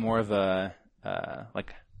 I think more of a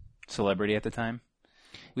like celebrity at the time.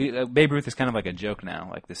 Babe Ruth is kind of like a joke now,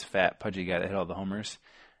 like this fat, pudgy guy that hit all the homers.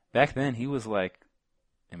 Back then, he was like,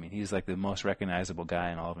 he's like the most recognizable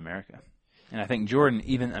guy in all of America. And I think Jordan,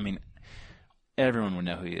 everyone would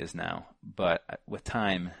know who he is now. But with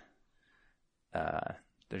time,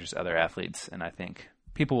 there's just other athletes, and I think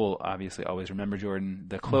people will obviously always remember Jordan.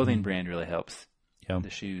 The clothing brand really helps. The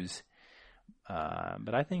shoes.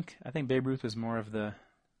 But I think Babe Ruth was more of the,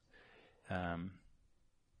 I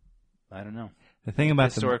don't know. The thing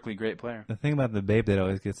about historically great player. The thing about the Babe that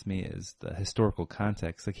always gets me is the historical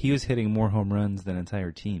context. Like, he was hitting more home runs than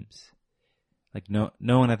entire teams. Like, no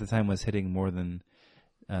one at the time was hitting more than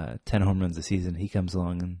 10 home runs a season. He comes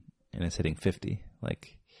along and is hitting 50.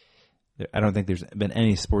 Like, I don't think there's been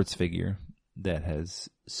any sports figure that has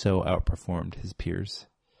so outperformed his peers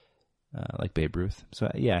like Babe Ruth. So,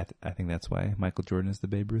 yeah, I think that's why Michael Jordan is the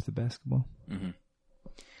Babe Ruth of basketball.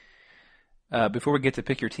 Before we get to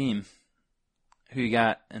pick your team, who you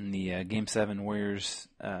got in the Game 7 Warriors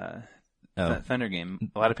Thunder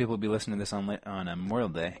game? A lot of people will be listening to this on Memorial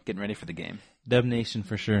Day, getting ready for the game. Dub Nation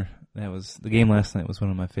for sure. The game last night was one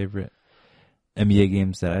of my favorite NBA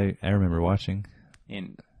games that I remember watching.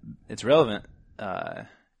 And it's relevant.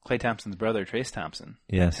 Klay Thompson's brother, Trace Thompson,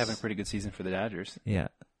 having a pretty good season for the Dodgers. Yeah,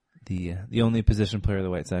 the only position player the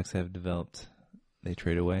White Sox have developed they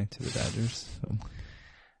trade away to the Dodgers. So.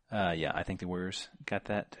 Yeah, I think the Warriors got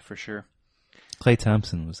that for sure. Klay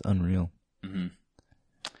Thompson was unreal. Mm-hmm.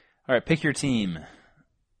 All right, pick your team.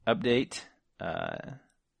 Update.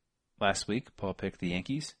 Last week, Paul picked the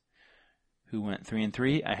Yankees, who went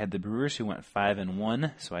 3-3. I had the Brewers, who went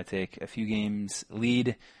 5-1. So I take a few games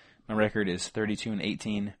lead. My record is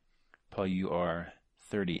 32-18. Paul, you are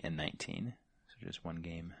 30-19. So just one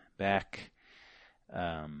game back.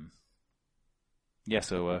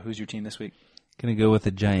 So who's your team this week? Gonna go with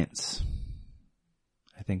the Giants.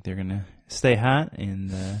 I think they're gonna stay hot, and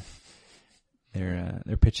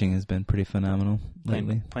their pitching has been pretty phenomenal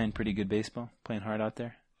lately. Playing pretty good baseball. Playing hard out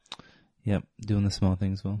there. Yep, doing the small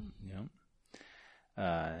things well. Yep.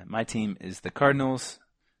 My team is the Cardinals.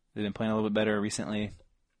 They've been playing a little bit better recently.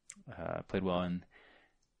 Played well in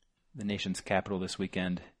the nation's capital this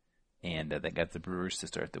weekend, and they got the Brewers to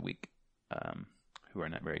start the week, who are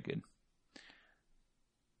not very good.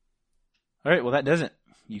 All right, well, that does it.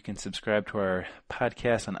 You can subscribe to our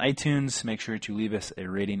podcast on iTunes. Make sure to leave us a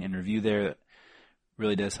rating and review there. That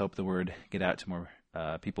really does help the word get out to more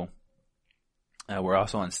people. We're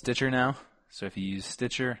also on Stitcher now, so if you use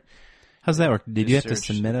Stitcher... How's that work? Did you have to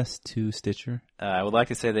submit us to Stitcher? I would like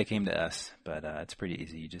to say they came to us, but it's pretty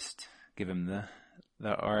easy. You just give them the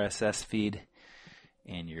RSS feed,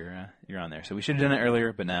 and you're on there. So we should have done it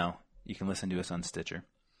earlier, but now you can listen to us on Stitcher.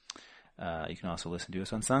 You can also listen to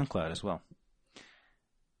us on SoundCloud as well.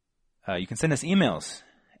 You can send us emails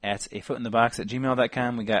at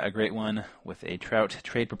afootinthebox@gmail.com. We got a great one with a Trout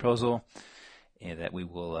trade proposal that we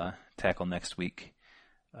will tackle next week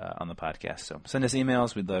on the podcast. So send us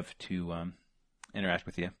emails. We'd love to interact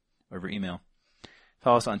with you over email.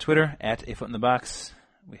 Follow us on Twitter at afootinthebox.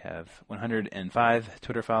 We have 105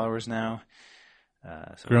 Twitter followers now.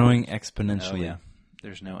 So growing exponentially. Oh, yeah.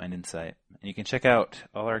 There's no end in sight. And you can check out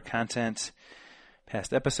all our content,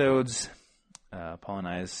 past episodes, Paul and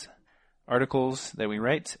I's articles that we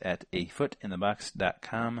write at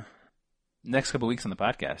afootinthebox.com. Next couple weeks on the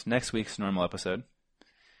podcast. Next week's normal episode.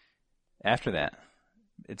 After that,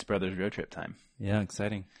 it's Brothers Road Trip time. Yeah,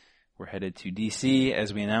 exciting. We're headed to D.C.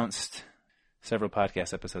 as we announced several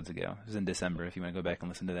podcast episodes ago. It was in December if you want to go back and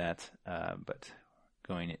listen to that. But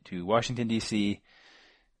going to Washington, D.C.,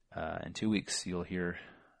 in 2 weeks, you'll hear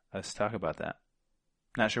us talk about that.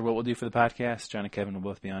 Not sure what we'll do for the podcast. John and Kevin will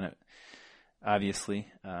both be on it, obviously,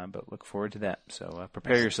 but look forward to that. So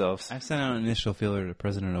prepare yourselves. I've sent out an initial feeler to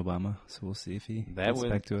President Obama, so we'll see if he gets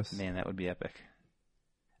back to us. Man, that would be epic.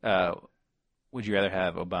 Would you rather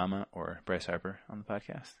have Obama or Bryce Harper on the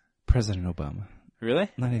podcast? President Obama. Really?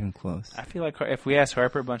 Not even close. I feel like if we ask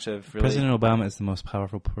Harper a bunch of really... President Obama is the most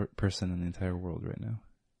powerful person in the entire world right now.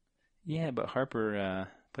 Yeah, but Harper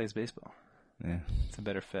plays baseball. Yeah. It's a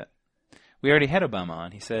better fit. We already had Obama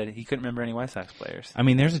on. He said he couldn't remember any White Sox players. I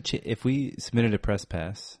mean, there's if we submitted a press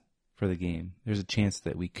pass for the game, there's a chance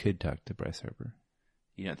that we could talk to Bryce Harper.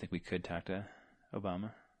 You don't think we could talk to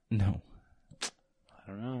Obama? No. I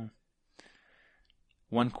don't know.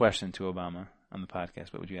 One question to Obama on the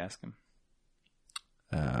podcast. What would you ask him?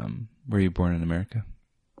 Were you born in America?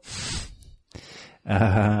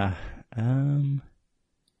 I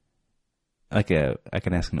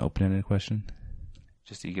can ask an open-ended question.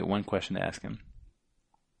 Just you get one question to ask him.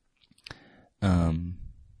 I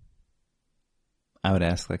would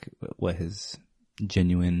ask what his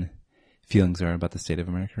genuine feelings are about the state of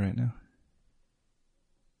America right now.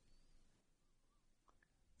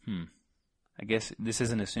 I guess this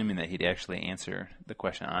isn't assuming that he'd actually answer the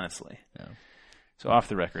question honestly. No. So off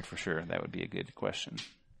the record, for sure, that would be a good question.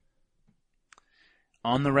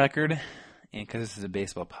 On the record, and because this is a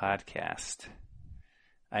baseball podcast,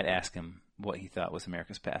 I'd ask him what he thought was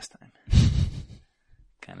America's pastime.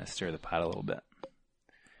 Kind of stir the pot a little bit.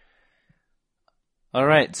 All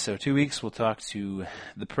right, so 2 weeks we'll talk to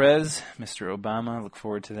the Prez, Mr. Obama. Look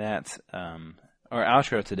forward to that. Our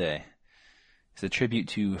outro today is a tribute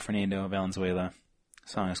to Fernando Valenzuela. The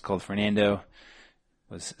song is called Fernando.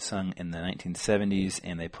 Was sung in the 1970s,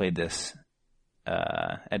 and they played this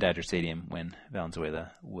at Dodger Stadium when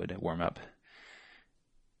Valenzuela would warm up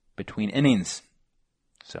between innings.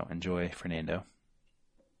 So enjoy Fernando.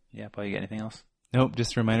 Yeah, Paul, you got anything else? Nope,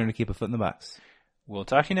 just a reminder to keep a foot in the box. We'll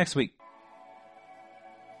talk to you next week.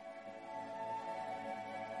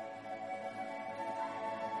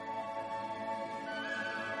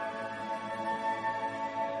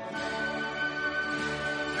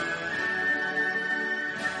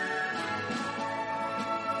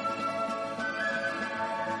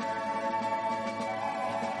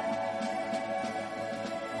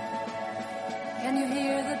 Can you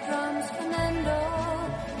hear the drums, Fernando?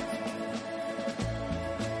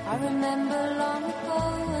 I remember long ago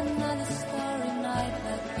another starry night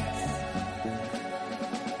like this.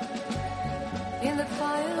 In the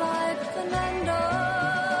firelight, Fernando,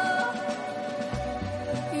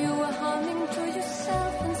 you were humming to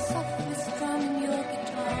yourself and softly strumming your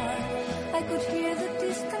guitar. I could hear the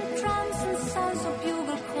distant drums and sounds of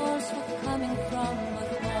bugle calls were coming from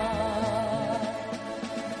afar.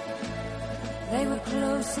 They were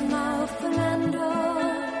closer now,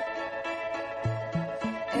 Fernando.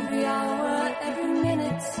 Every hour, every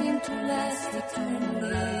minute seemed to last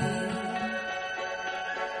eternally.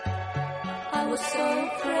 I was so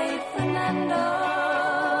afraid, Fernando.